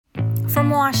From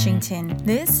Washington,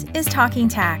 this is Talking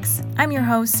Tax. I'm your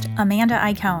host, Amanda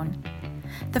Iacone.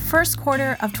 The first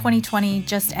quarter of 2020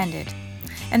 just ended,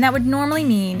 and that would normally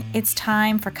mean it's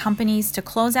time for companies to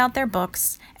close out their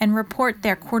books and report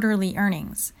their quarterly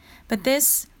earnings. But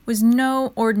this was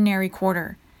no ordinary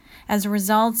quarter. As a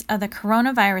result of the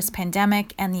coronavirus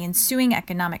pandemic and the ensuing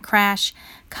economic crash,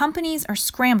 companies are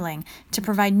scrambling to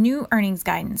provide new earnings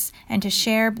guidance and to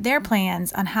share their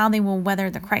plans on how they will weather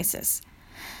the crisis.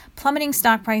 Plummeting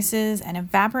stock prices and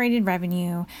evaporated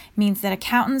revenue means that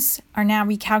accountants are now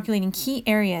recalculating key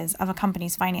areas of a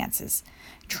company's finances,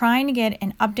 trying to get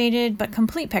an updated but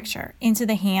complete picture into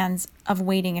the hands of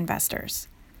waiting investors.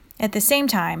 At the same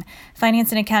time,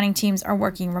 finance and accounting teams are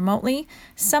working remotely.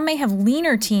 Some may have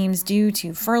leaner teams due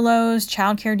to furloughs,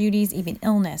 childcare duties, even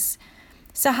illness.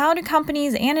 So how do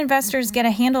companies and investors get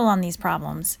a handle on these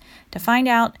problems? To find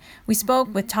out, we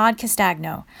spoke with Todd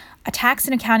Castagno, a tax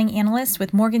and accounting analyst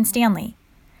with Morgan Stanley.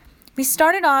 We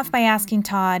started off by asking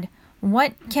Todd,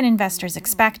 what can investors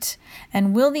expect,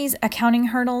 and will these accounting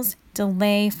hurdles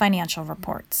delay financial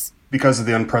reports? Because of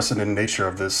the unprecedented nature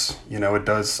of this, it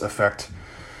does affect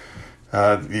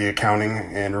the accounting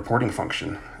and reporting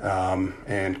function,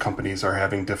 and companies are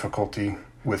having difficulty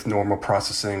with normal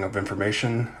processing of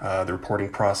information, the reporting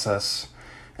process,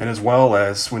 and as well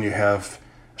as when you have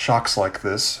shocks like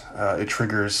this, it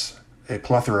triggers a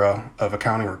plethora of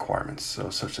accounting requirements,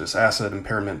 such as asset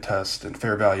impairment test and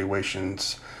fair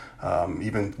valuations.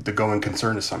 Even the going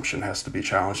concern assumption has to be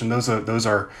challenged, and those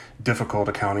are difficult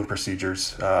accounting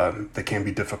procedures. They can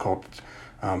be difficult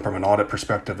from an audit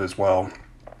perspective as well.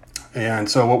 And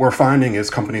so what we're finding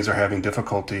is companies are having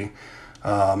difficulty,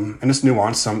 and it's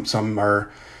nuanced. Some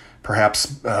are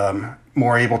perhaps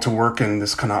more able to work in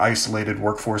this kind of isolated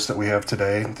workforce that we have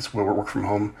today, this work from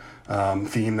home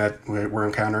theme that we're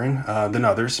encountering, than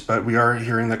others. But we are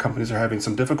hearing that companies are having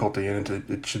some difficulty, and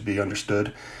it should be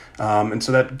understood. And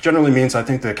so that generally means I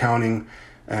think the accounting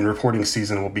and reporting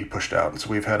season will be pushed out. So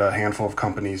we've had a handful of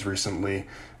companies recently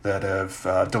that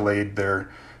have delayed their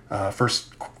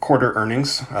first quarter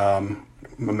earnings, a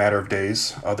matter of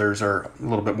days. Others are a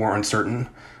little bit more uncertain.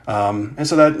 And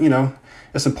so that,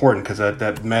 it's important because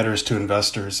that matters to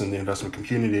investors in the investment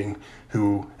community,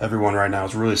 who everyone right now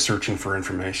is really searching for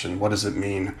information. What does it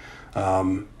mean?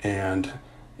 And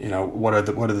what are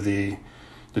the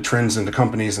trends in the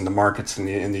companies and the markets and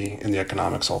the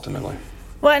economics ultimately?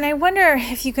 Well, and I wonder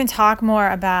if you can talk more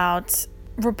about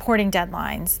reporting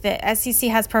deadlines. The SEC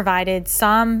has provided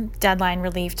some deadline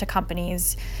relief to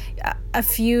companies. A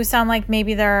few sound like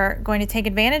maybe they're going to take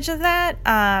advantage of that.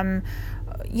 How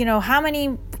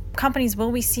many companies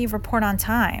will we see report on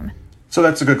time? So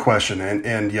that's a good question.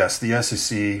 And yes, the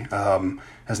SEC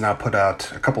has now put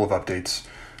out a couple of updates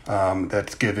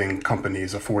that's giving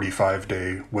companies a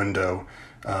 45-day window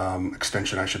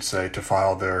extension, I should say, to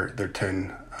file their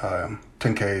 10Ks,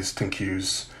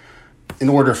 10Qs. In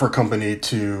order for a company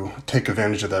to take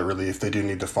advantage of that relief, they do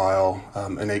need to file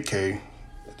an 8K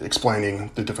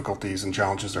explaining the difficulties and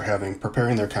challenges they're having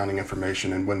preparing their accounting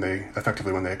information and when they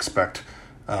expect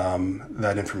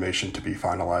that information to be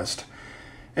finalized.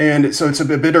 And so it's a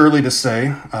bit early to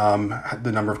say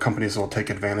the number of companies that will take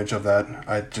advantage of that.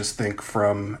 I just think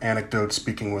from anecdotes,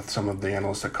 speaking with some of the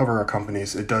analysts that cover our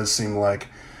companies, it does seem like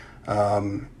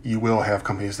you will have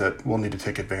companies that will need to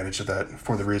take advantage of that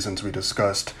for the reasons we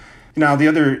discussed. Now, the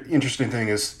other interesting thing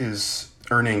is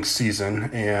earnings season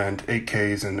and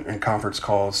 8Ks and conference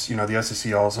calls. The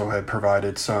SEC also had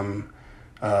provided some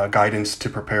guidance to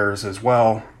preparers as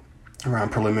well around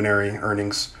preliminary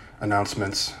earnings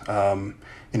announcements.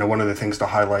 One of the things to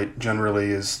highlight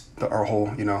generally is our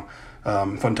whole,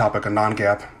 fun topic of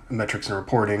non-GAAP metrics and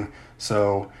reporting.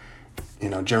 So,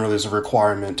 generally there's a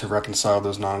requirement to reconcile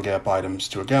those non-GAAP items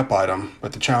to a GAAP item.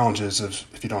 But the challenge is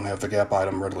if you don't have the GAAP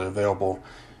item readily available,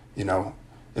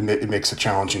 it makes it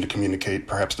challenging to communicate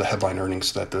perhaps the headline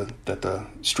earnings that the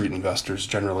street investors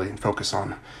generally focus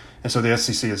on. And so the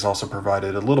SEC has also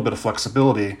provided a little bit of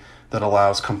flexibility that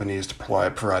allows companies to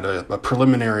provide a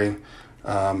preliminary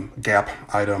GAAP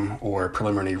item or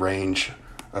preliminary range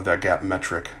of that GAAP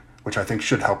metric, which I think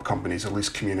should help companies at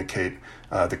least communicate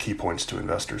the key points to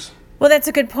investors. Well, that's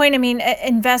a good point. I mean,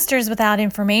 investors without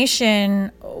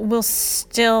information will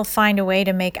still find a way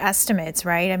to make estimates,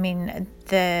 right? I mean,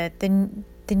 the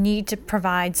need to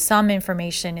provide some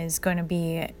information is going to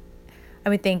be, I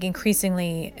would think,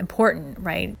 increasingly important,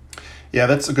 right? Yeah,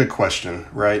 that's a good question,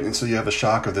 right? And so you have a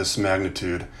shock of this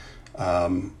magnitude.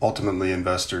 Ultimately,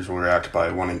 investors will react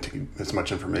by wanting to get as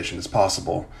much information as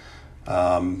possible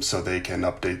so they can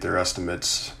update their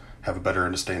estimates, have a better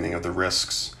understanding of the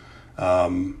risks,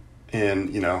 and,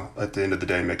 at the end of the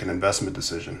day, make an investment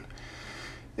decision.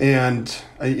 And,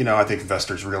 I think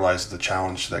investors realize the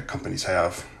challenge that companies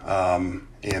have. And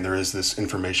there is this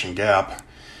information gap.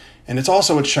 And it's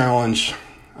also a challenge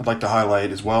I'd like to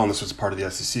highlight as well, and this was part of the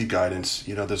SEC guidance.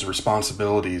 There's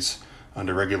responsibilities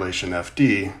under Regulation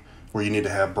FD where you need to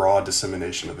have broad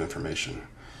dissemination of information.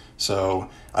 So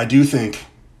I do think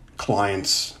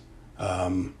clients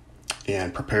and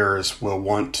preparers will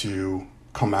want to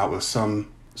come out with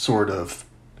some sort of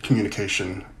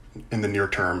communication in the near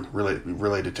term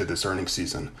related to this earnings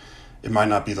season. It might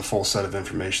not be the full set of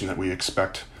information that we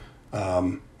expect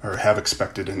or have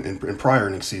expected in prior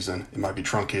earnings season. It might be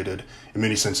truncated. In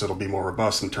many senses, it'll be more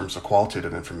robust in terms of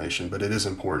qualitative information, but it is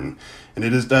important. And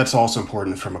that's also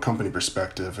important from a company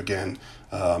perspective, again,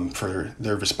 for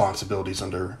their responsibilities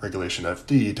under Regulation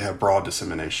FD to have broad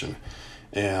dissemination.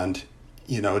 And,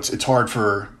 it's hard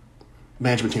for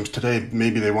management teams today.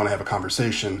 Maybe they want to have a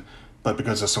conversation, but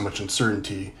because there's so much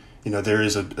uncertainty, there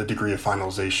is a degree of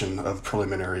finalization of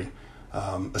preliminary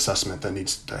assessment that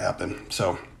needs to happen.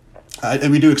 So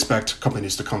we do expect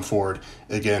companies to come forward.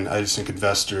 Again, I just think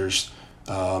investors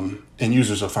and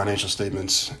users of financial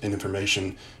statements and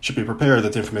information should be prepared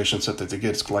that the information set that they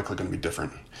get is likely going to be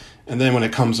different. And then when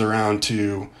it comes around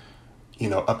to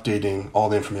updating all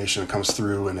the information that comes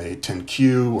through in a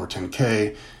 10Q or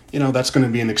 10K, that's going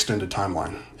to be an extended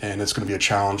timeline. And it's going to be a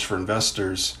challenge for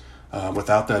investors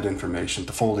without that information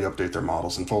to fully update their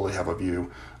models and fully have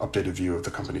updated view of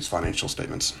the company's financial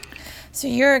statements. So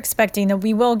you're expecting that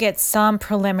we will get some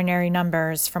preliminary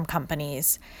numbers from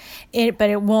companies, but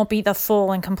it won't be the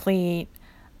full and complete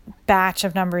batch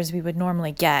of numbers we would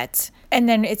normally get. And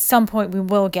then at some point we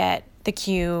will get the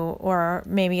Q, or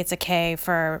maybe it's a K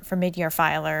for mid-year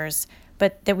filers,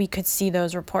 but that we could see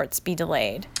those reports be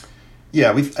delayed.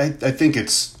 Yeah, I think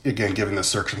it's, again, given the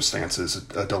circumstances,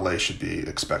 a delay should be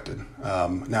expected.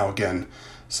 Now, again,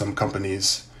 some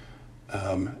companies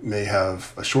may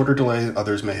have a shorter delay,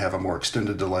 others may have a more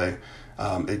extended delay.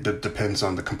 It depends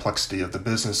on the complexity of the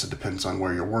business. It depends on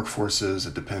where your workforce is.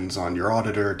 It depends on your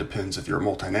auditor. It depends if you're a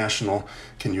multinational.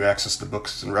 Can you access the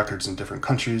books and records in different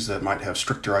countries that might have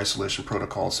stricter isolation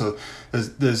protocols? So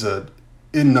there's a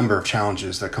number of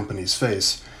challenges that companies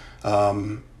face.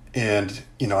 And,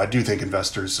 I do think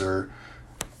investors are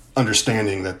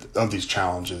understanding of these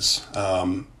challenges.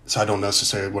 So I don't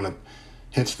necessarily want to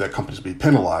hint that companies will be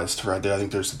penalized, right? I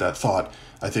think there's that thought.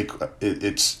 I think I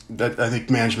think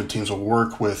management teams will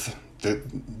work with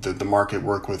the market,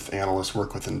 work with analysts,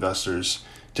 work with investors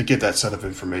to get that set of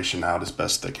information out as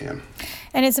best they can.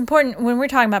 And it's important when we're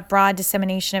talking about broad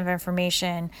dissemination of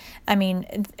information. I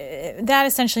mean, that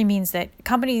essentially means that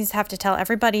companies have to tell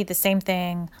everybody the same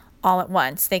thing all at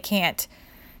once. They can't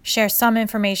share some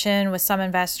information with some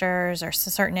investors or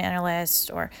certain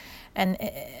analysts,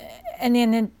 and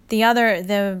then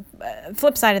the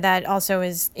flip side of that also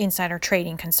is insider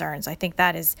trading concerns. I think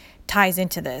that ties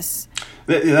into this.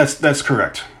 That's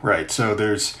correct, right? So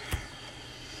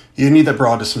you need that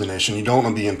broad dissemination. You don't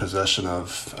want to be in possession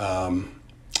of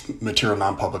material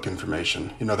non-public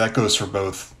information. That goes for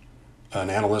both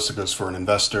an analyst, it goes for an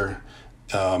investor.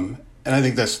 And I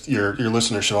think that's your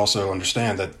listeners should also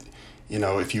understand that,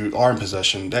 if you are in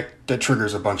possession, that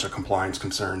triggers a bunch of compliance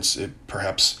concerns. It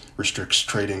perhaps restricts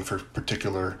trading for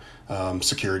particular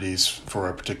securities for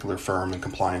a particular firm and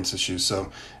compliance issues.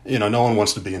 So, no one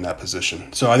wants to be in that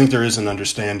position. So I think there is an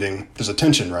understanding, there's a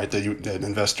tension, right, that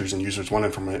investors and users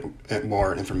want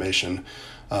more information.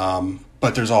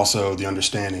 But there's also the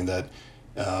understanding that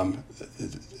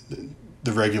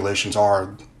the regulations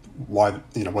are why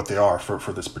what they are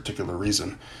for this particular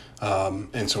reason,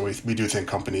 and so we do think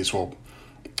companies will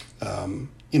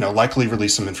likely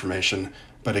release some information,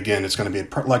 but again, it's going to be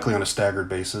likely on a staggered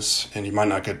basis, and you might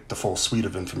not get the full suite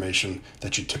of information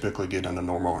that you typically get in a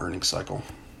normal earnings cycle.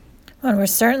 Well, we're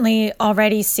certainly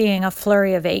already seeing a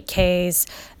flurry of 8Ks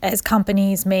as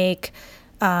companies make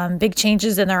big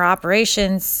changes in their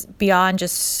operations beyond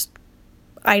just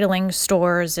idling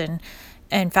stores and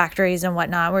factories and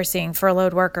whatnot. We're seeing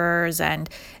furloughed workers and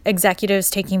executives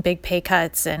taking big pay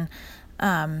cuts. And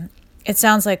it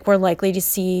sounds like we're likely to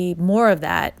see more of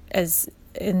that as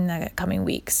in the coming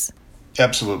weeks.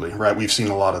 Absolutely, right. We've seen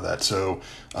a lot of that. So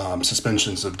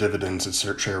suspensions of dividends and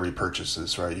share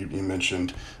repurchases, right? You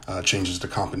mentioned changes to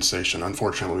compensation.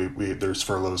 Unfortunately, there's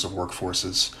furloughs of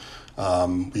workforces.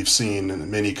 We've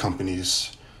seen many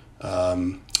companies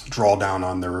draw down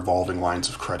on their revolving lines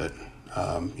of credit.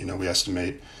 We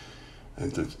estimate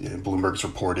Bloomberg's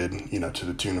reported, to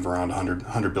the tune of around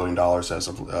 $100 billion as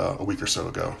of a week or so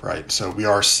ago, right? So we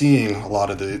are seeing a lot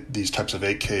of these types of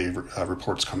 8K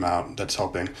reports come out. That's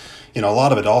helping. A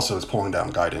lot of it also is pulling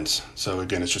down guidance. So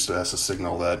again, that's a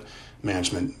signal that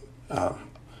management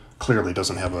clearly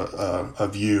doesn't have a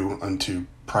view into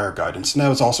prior guidance. And that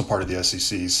was also part of the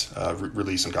SEC's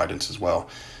release and guidance as well,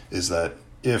 is that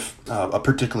if a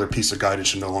particular piece of guidance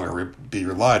should no longer be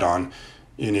relied on,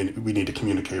 we need to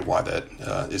communicate why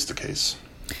that is the case.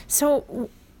 So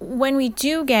when we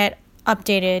do get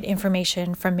updated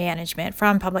information from management,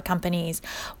 from public companies,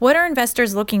 what are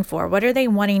investors looking for? What are they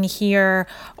wanting to hear,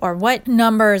 or what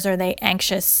numbers are they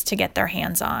anxious to get their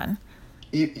hands on?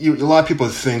 A lot of people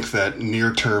think that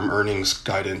near-term earnings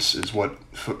guidance is what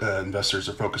investors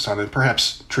are focused on, and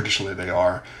perhaps traditionally they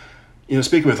are.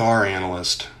 Speaking with our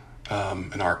analyst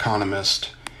and our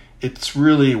economist, it's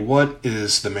really what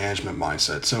is the management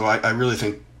mindset. So I really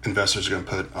think investors are going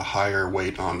to put a higher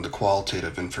weight on the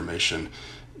qualitative information,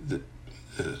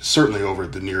 certainly over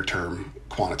the near-term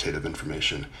quantitative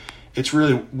information. It's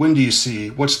really, when do you see,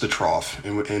 what's the trough,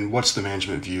 and what's the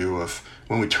management view of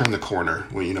when we turn the corner,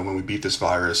 when we beat this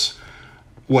virus,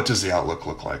 what does the outlook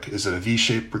look like? Is it a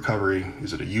V-shaped recovery?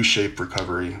 Is it a U-shaped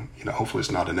recovery? Hopefully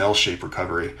it's not an L-shaped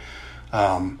recovery.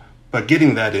 But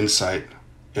getting that insight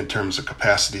in terms of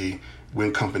capacity,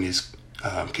 when companies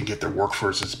can get their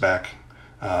workforces back,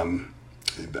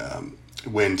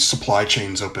 when supply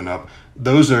chains open up,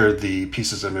 those are the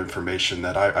pieces of information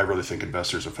that I really think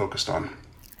investors are focused on.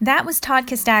 That was Todd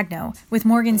Castagno with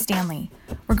Morgan Stanley.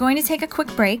 We're going to take a quick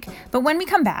break, but when we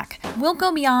come back, we'll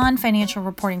go beyond financial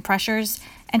reporting pressures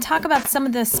and talk about some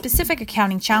of the specific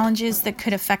accounting challenges that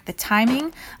could affect the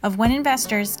timing of when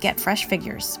investors get fresh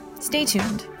figures. Stay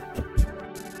tuned.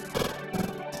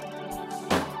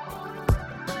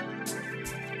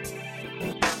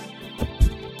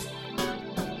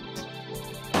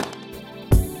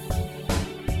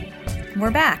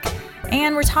 We're back,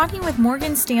 and we're talking with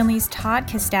Morgan Stanley's Todd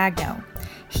Castagno.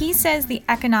 He says the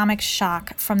economic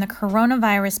shock from the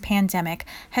coronavirus pandemic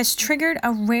has triggered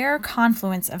a rare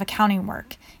confluence of accounting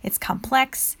work. It's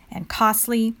complex and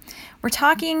costly. We're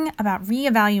talking about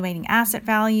reevaluating asset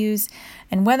values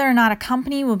and whether or not a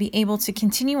company will be able to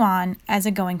continue on as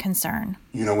a going concern.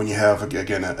 When you have,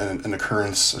 again, an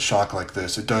occurrence, a shock like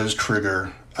this, it does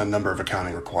trigger a number of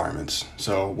accounting requirements.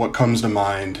 So what comes to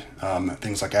mind,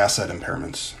 things like asset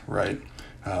impairments, right?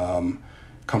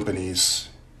 Companies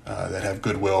that have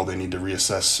goodwill, they need to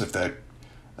reassess if that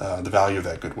the value of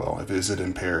that goodwill, is it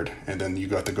impaired? And then you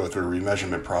got to go through a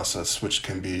remeasurement process, which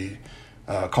can be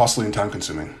costly and time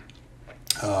consuming.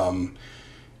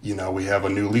 We have a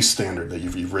new lease standard that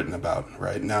you've written about,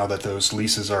 right? Now that those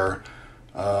leases are,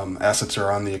 assets are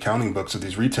on the accounting books of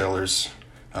these retailers,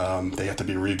 they have to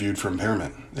be reviewed for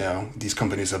impairment. These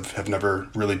companies have never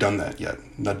really done that yet,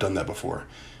 not done that before.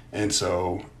 And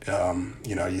so,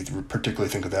 you particularly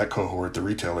think of that cohort, the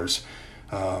retailers,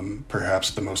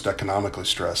 perhaps the most economically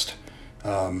stressed,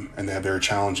 and they have very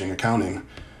challenging accounting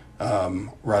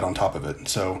right on top of it.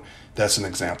 So that's an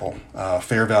example.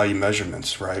 Fair value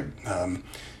measurements, right?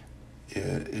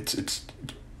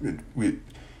 We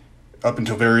up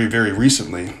until very, very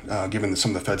recently, given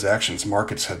some of the Fed's actions,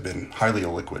 markets have been highly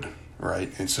illiquid,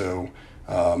 right? And so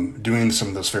doing some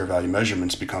of those fair value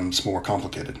measurements becomes more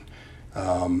complicated.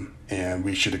 And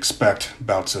we should expect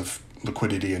bouts of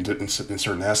liquidity in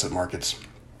certain asset markets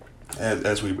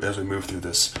as we move through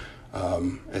this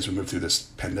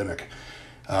pandemic.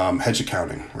 Hedge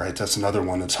accounting, right? That's another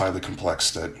one that's highly complex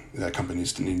that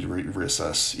companies need to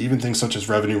reassess. Even things such as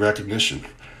revenue recognition,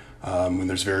 when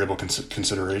there's variable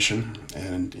consideration,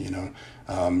 and you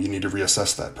need to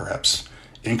reassess that perhaps.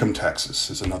 Income taxes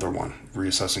is another one.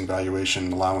 Reassessing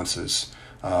valuation allowances.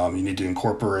 You need to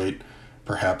incorporate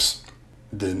perhaps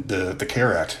the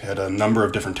CARE Act had a number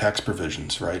of different tax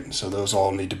provisions, right? So those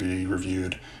all need to be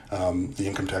reviewed. The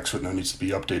income tax footnote needs to be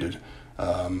updated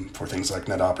for things like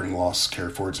net operating loss,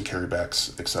 carry forwards and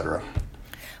carrybacks, et cetera.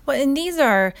 Well, and these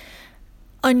are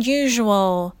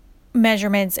unusual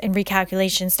measurements and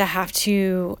recalculations to have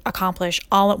to accomplish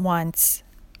all at once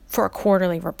for a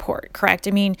quarterly report, correct?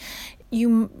 I mean,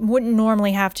 you wouldn't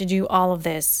normally have to do all of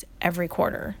this every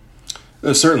quarter.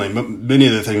 Certainly. Many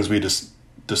of the things we just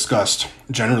discussed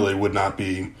generally would not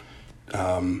be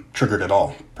triggered at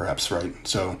all, perhaps, right?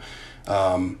 So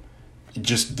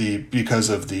because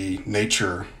of the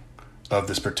nature of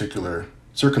this particular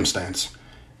circumstance,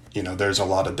 there's a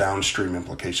lot of downstream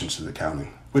implications to the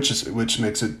accounting, which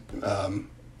makes it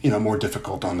more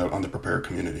difficult on the preparer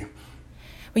community.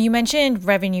 Well, you mentioned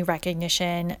revenue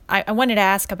recognition. I wanted to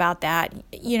ask about that.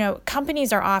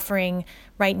 Companies are offering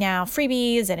right now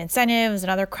freebies and incentives and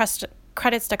other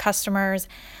credits to customers.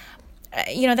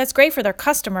 That's great for their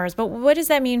customers, but what does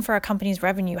that mean for a company's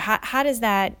revenue? How does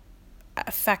that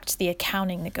affect the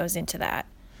accounting that goes into that?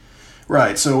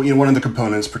 Right. So, one of the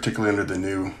components, particularly under the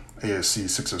new ASC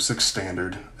 606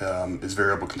 standard is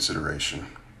variable consideration,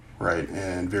 right?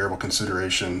 And variable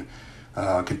consideration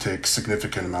can take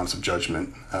significant amounts of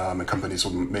judgment, and companies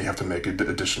may have to make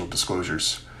additional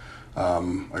disclosures,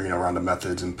 around the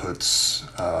methods, inputs,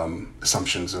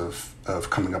 assumptions of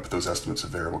coming up with those estimates of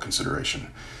variable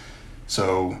consideration.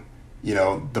 So,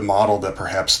 the model that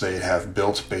perhaps they have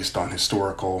built based on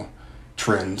historical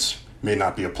trends may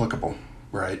not be applicable,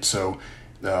 right? So,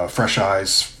 fresh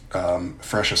eyes,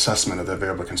 fresh assessment of that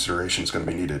variable consideration is going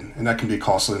to be needed, and that can be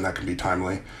costly and that can be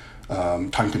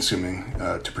time-consuming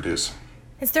to produce.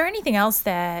 Is there anything else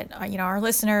that our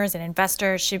listeners and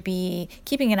investors should be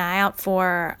keeping an eye out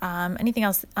for? Anything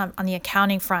else on the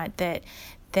accounting front that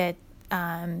they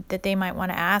might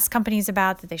want to ask companies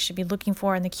about, that they should be looking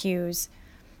for in the Qs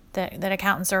that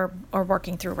accountants are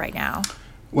working through right now?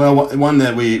 Well, one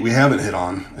that we haven't hit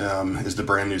on is the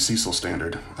brand new CECL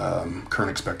standard, current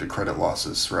expected credit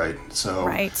losses, right? So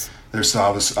right. There's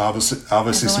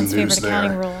obviously some news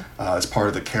there. As part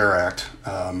of the CARE Act,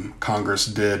 Congress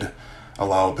did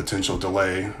allow a potential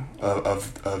delay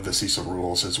of the CECL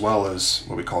rules, as well as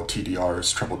what we call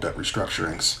TDRs, troubled debt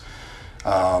restructurings.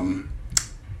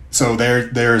 So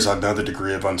there's another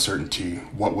degree of uncertainty.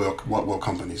 What will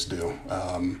companies do?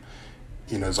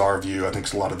 As our view, I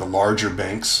think a lot of the larger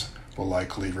banks will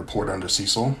likely report under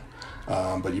CECL,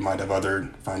 but you might have other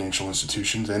financial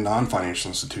institutions and non-financial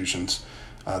institutions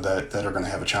that are going to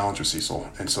have a challenge with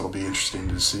CECL, and so it'll be interesting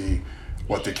to see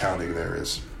what the accounting there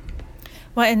is.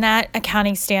 Well, in that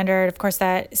accounting standard, of course,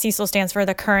 that CECL stands for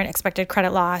the current expected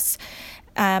credit loss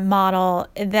model.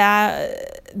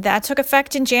 That took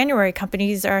effect in January.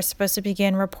 Companies are supposed to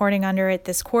begin reporting under it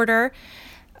this quarter.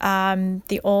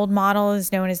 The old model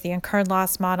is known as the incurred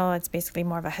loss model. It's basically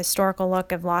more of a historical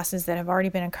look of losses that have already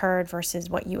been incurred versus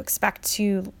what you expect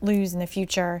to lose in the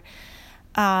future.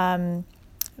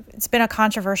 It's been a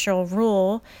controversial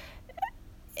rule.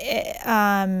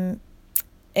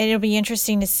 It'll be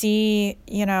interesting to see,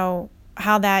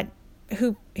 how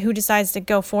who decides to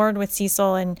go forward with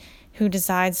CECL and who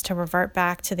decides to revert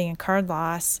back to the incurred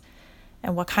loss,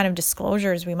 and what kind of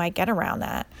disclosures we might get around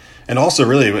that. And also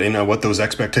really, what those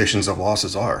expectations of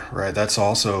losses are, right? That's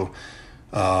also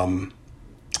a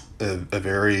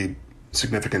very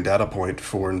significant data point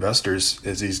for investors,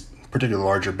 is these particular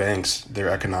larger banks, their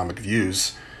economic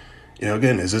views.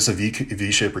 Again, is this a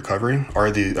V-shaped recovery?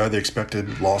 Are the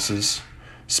expected losses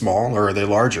small, or are they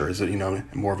larger? Is it,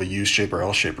 more of a U-shaped or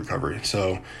L-shaped recovery?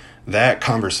 So that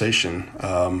conversation,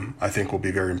 I think, will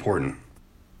be very important.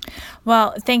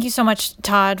 Well, thank you so much,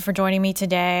 Todd, for joining me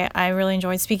today. I really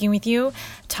enjoyed speaking with you.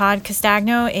 Todd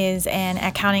Castagno is an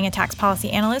accounting and tax policy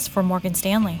analyst for Morgan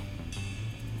Stanley.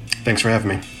 Thanks for having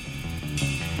me.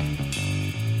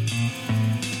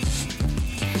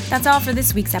 That's all for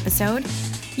this week's episode.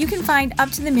 You can find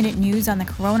up-to-the-minute news on the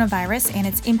coronavirus and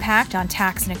its impact on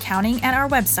tax and accounting at our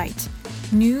website,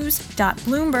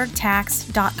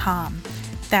 news.bloombergtax.com.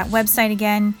 That website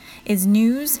again is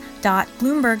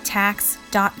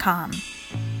news.bloombergtax.com.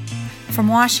 From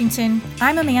Washington,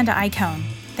 I'm Amanda Iacone.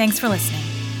 Thanks for listening.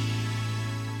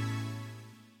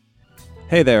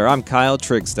 Hey there, I'm Kyle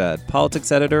Trigstad, politics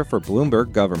editor for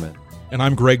Bloomberg Government. And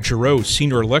I'm Greg Giroux,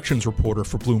 senior elections reporter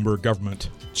for Bloomberg Government.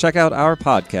 Check out our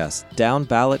podcast, Down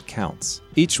Ballot Counts.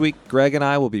 Each week, Greg and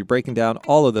I will be breaking down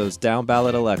all of those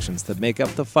down-ballot elections that make up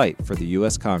the fight for the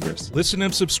U.S. Congress. Listen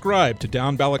and subscribe to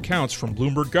Down Ballot Counts from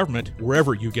Bloomberg Government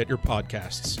wherever you get your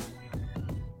podcasts.